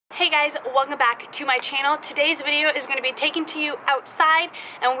Hey guys, welcome back to my channel. Today's video is going to be taken to you outside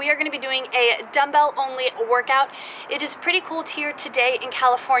and we are going to be doing a dumbbell only workout. It is pretty cold here today in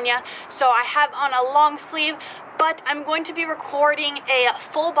California, so I have on a long sleeve, but I'm going to be recording a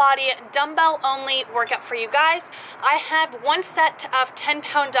full body dumbbell only workout for you guys. I have one set of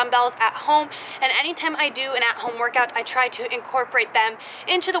 10-pound dumbbells at home, and anytime I do an at-home workout, I try to incorporate them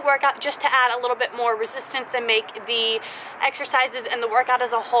into the workout just to add a little bit more resistance and make the exercises and the workout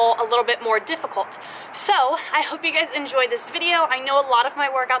as a whole a little bit more difficult. So I hope you guys enjoy this video. I know a lot of my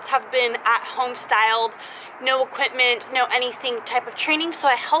workouts have been at-home styled, no equipment, no anything type of training, so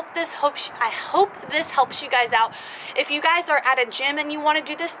I hope this helps you guys out. If you guys are at a gym and you want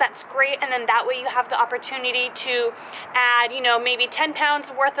to do this, that's great, and then that way you have the opportunity to add, maybe 10 pounds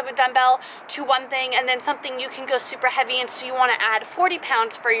worth of a dumbbell to one thing, and then something you can go super heavy, and so you want to add 40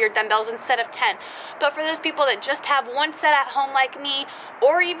 pounds for your dumbbells instead of 10. But for those people that just have one set at home like me,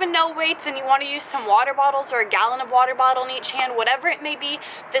 or even no weights and you want to use some water bottles or a gallon of water bottle in each hand, whatever it may be,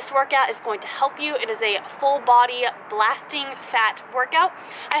 this workout is going to help you. It is a full body blasting fat workout.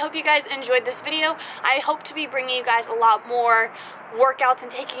 I hope you guys enjoyed this video. I hope to be bringing you guys a lot more workouts and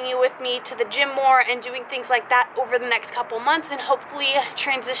taking you with me to the gym more and doing things like that over the next couple months, and hopefully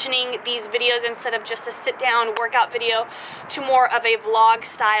transitioning these videos instead of just a sit down workout video to more of a vlog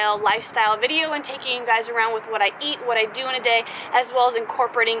style lifestyle video, and taking you guys around with what I eat, what I do in a day, as well as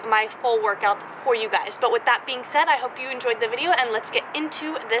incorporating my full workouts for you guys. But with that being said, I hope you enjoyed the video, and let's get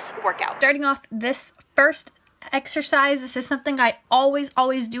into this workout. Starting off this first exercise, this is something I always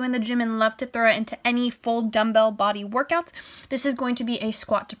do in the gym and love to throw it into any full dumbbell body workouts. This is going to be a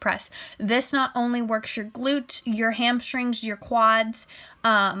squat to press. This not only works your glutes, your hamstrings, your quads,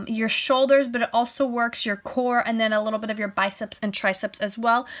 your shoulders, but it also works your core and then a little bit of your biceps and triceps as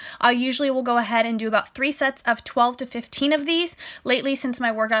well. I usually will go ahead and do about 3 sets of 12 to 15 of these. Lately, since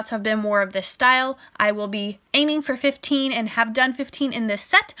my workouts have been more of this style, I will be aiming for 15 and have done 15 in this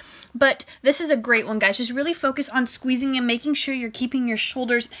set. But this is a great one, guys. Just really focus on squeezing and making sure you're keeping your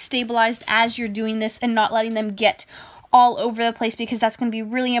shoulders stabilized as you're doing this and not letting them get all over the place, because that's going to be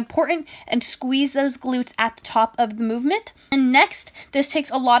really important, and squeeze those glutes at the top of the movement. And next, this takes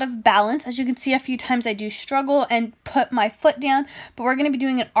a lot of balance. As you can see, a few times I do struggle and put my foot down, but we're going to be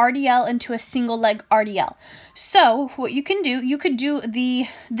doing an RDL into a single leg RDL. So what you can do, you could do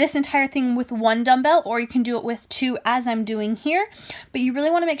this entire thing with one dumbbell, or you can do it with 2 as I'm doing here, but you really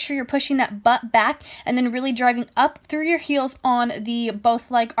want to make sure you're pushing that butt back and then really driving up through your heels on the both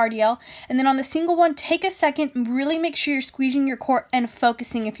leg RDL. And then on the single one, take a second and really make sure you're squeezing your core and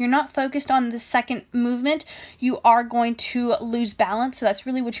focusing. If you're not focused on the second movement, you are going to lose balance, so that's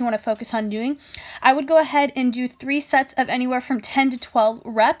really what you want to focus on doing. I would go ahead and do 3 sets of anywhere from 10 to 12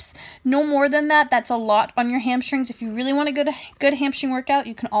 reps. No more than that. That's a lot on your hamstrings. If you really want to go to good hamstring workout,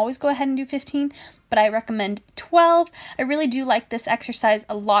 you can always go ahead and do 15, but I recommend 12. I really do like this exercise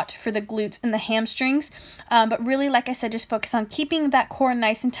a lot for the glutes and the hamstrings, but really, like I said, just focus on keeping that core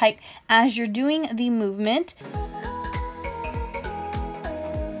nice and tight as you're doing the movement.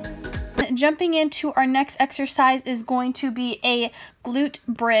 Jumping into our next exercise is going to be a glute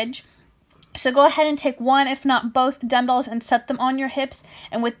bridge. So go ahead and take one, if not both, dumbbells and set them on your hips.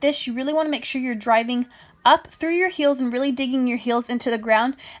 And with this, you really want to make sure you're driving up through your heels and really digging your heels into the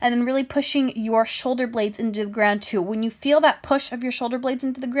ground, and then really pushing your shoulder blades into the ground too. When you feel that push of your shoulder blades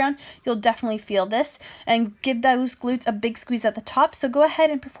into the ground, you'll definitely feel this, and give those glutes a big squeeze at the top. So go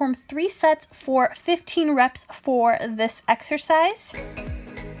ahead and perform 3 sets for 15 reps for this exercise.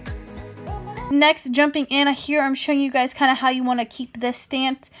 Next, jumping in here, I'm showing you guys kind of how you want to keep this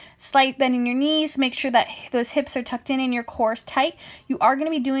stance. Slight bend in your knees. Make sure that those hips are tucked in and your core is tight. You are going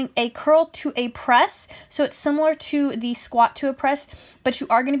to be doing a curl to a press. So it's similar to the squat to a press, but you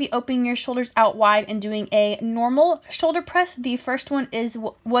are going to be opening your shoulders out wide and doing a normal shoulder press. The first one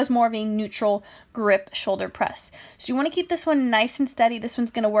was more of a neutral grip shoulder press. So you want to keep this one nice and steady. This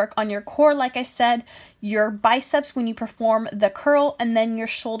one's going to work on your core, like I said, your biceps when you perform the curl, and then your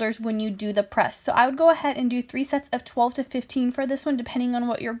shoulders when you do the press. So I would go ahead and do 3 sets of 12 to 15 for this one, depending on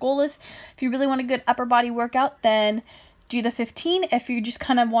what your goal is. If you really want a good upper body workout, then do the 15. If you just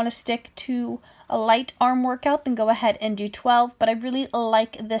kind of want to stick to a light arm workout, then go ahead and do 12. But I really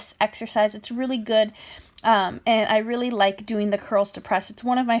like this exercise. It's really good. And I really like doing the curls to press. It's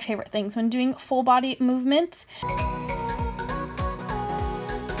one of my favorite things when doing full body movements.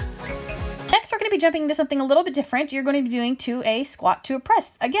 Next, we're going to be jumping into something a little bit different. You're going to be doing to a squat to a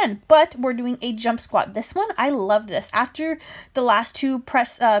press again, but we're doing a jump squat. This one, I love this. After the last two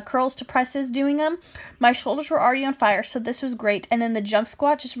curls to presses doing them, my shoulders were already on fire, so this was great. And then the jump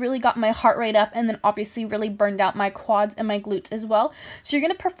squat just really got my heart rate up, and then obviously really burned out my quads and my glutes as well. So you're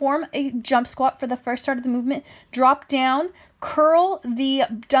going to perform a jump squat for the first start of the movement. Drop down, curl the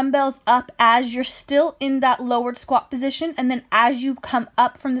dumbbells up as you're still in that lowered squat position, and then as you come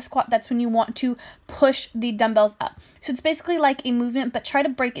up from the squat, that's when you want to push the dumbbells up. So it's basically like a movement, but try to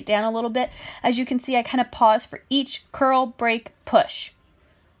break it down a little bit. As you can see, I kind of pause for each curl, break, push,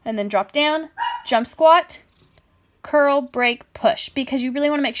 and then drop down, jump squat, curl, break, push, because you really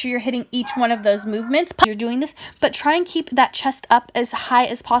want to make sure you're hitting each one of those movements. You're doing this, but try and keep that chest up as high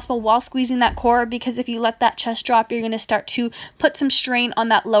as possible while squeezing that core, because if you let that chest drop, you're going to start to put some strain on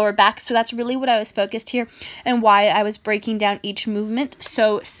that lower back. So that's really what I was focused here and why I was breaking down each movement.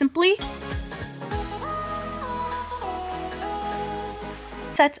 So simply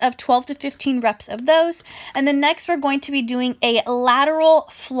sets of 12 to 15 reps of those. And then next we're going to be doing a lateral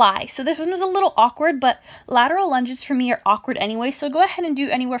fly. So this one was a little awkward, but lateral lunges for me are awkward anyway. So go ahead and do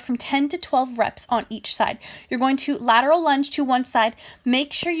anywhere from 10 to 12 reps on each side. You're going to lateral lunge to one side.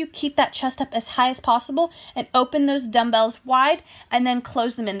 Make sure you keep that chest up as high as possible and open those dumbbells wide and then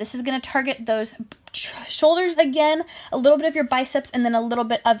close them in. This is going to target those shoulders again, a little bit of your biceps, and then a little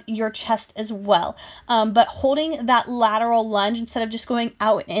bit of your chest as well. But holding that lateral lunge instead of just going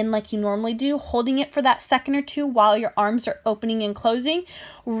out and in like you normally do, holding it for that second or two while your arms are opening and closing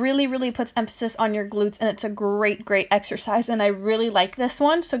really puts emphasis on your glutes, and it's a great exercise, and I really like this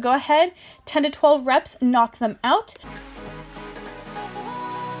one. So go ahead, 10 to 12 reps, knock them out.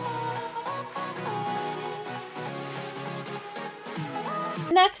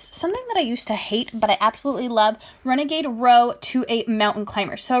 Next, something that I used to hate, but I absolutely love, renegade row to a mountain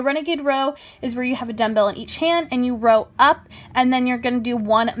climber. So a renegade row is where you have a dumbbell in each hand and you row up, and then you're going to do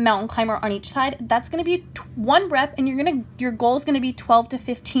one mountain climber on each side. That's going to be one rep, and your goal is going to be 12 to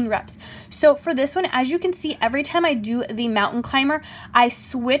 15 reps. So for this one, as you can see, every time I do the mountain climber, I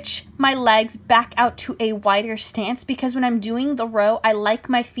switch my legs back out to a wider stance, because when I'm doing the row, I like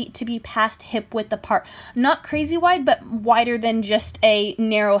my feet to be past hip width apart. Not crazy wide, but wider than just a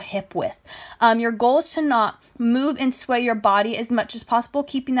narrow hip width. Your goal is to not move and sway your body as much as possible,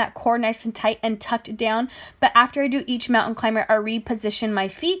 keeping that core nice and tight and tucked down. But after I do each mountain climber, I reposition my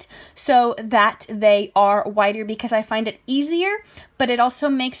feet so that they are wider, because I find it easier, but it also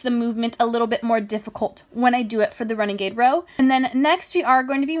makes the movement a little bit more difficult when I do it for the renegade row. And then next we are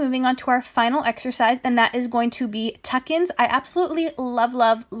going to be moving on to our final exercise, and that is going to be tuck-ins. I absolutely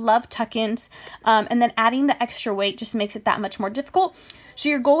love tuck-ins, and then adding the extra weight just makes it that much more difficult. So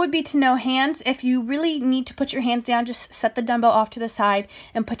your goal would be to no hands. If you really need to put your hands down, just set the dumbbell off to the side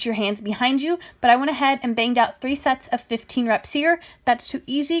and put your hands behind you. But I went ahead and banged out 3 sets of 15 reps here. That's too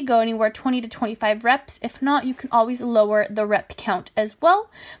easy. Go anywhere 20 to 25 reps. If not, you can always lower the rep count as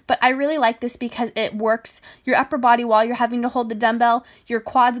well. But I really like this because it works your upper body while you're having to hold the dumbbell. Your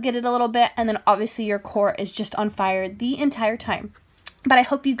quads get it a little bit, and then obviously your core is just on fire the entire time. But I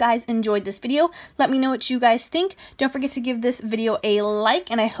hope you guys enjoyed this video. Let me know what you guys think. Don't forget to give this video a like,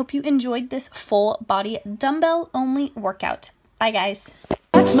 and I hope you enjoyed this full body dumbbell only workout. Bye guys.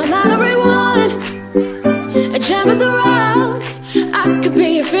 That's my lottery one.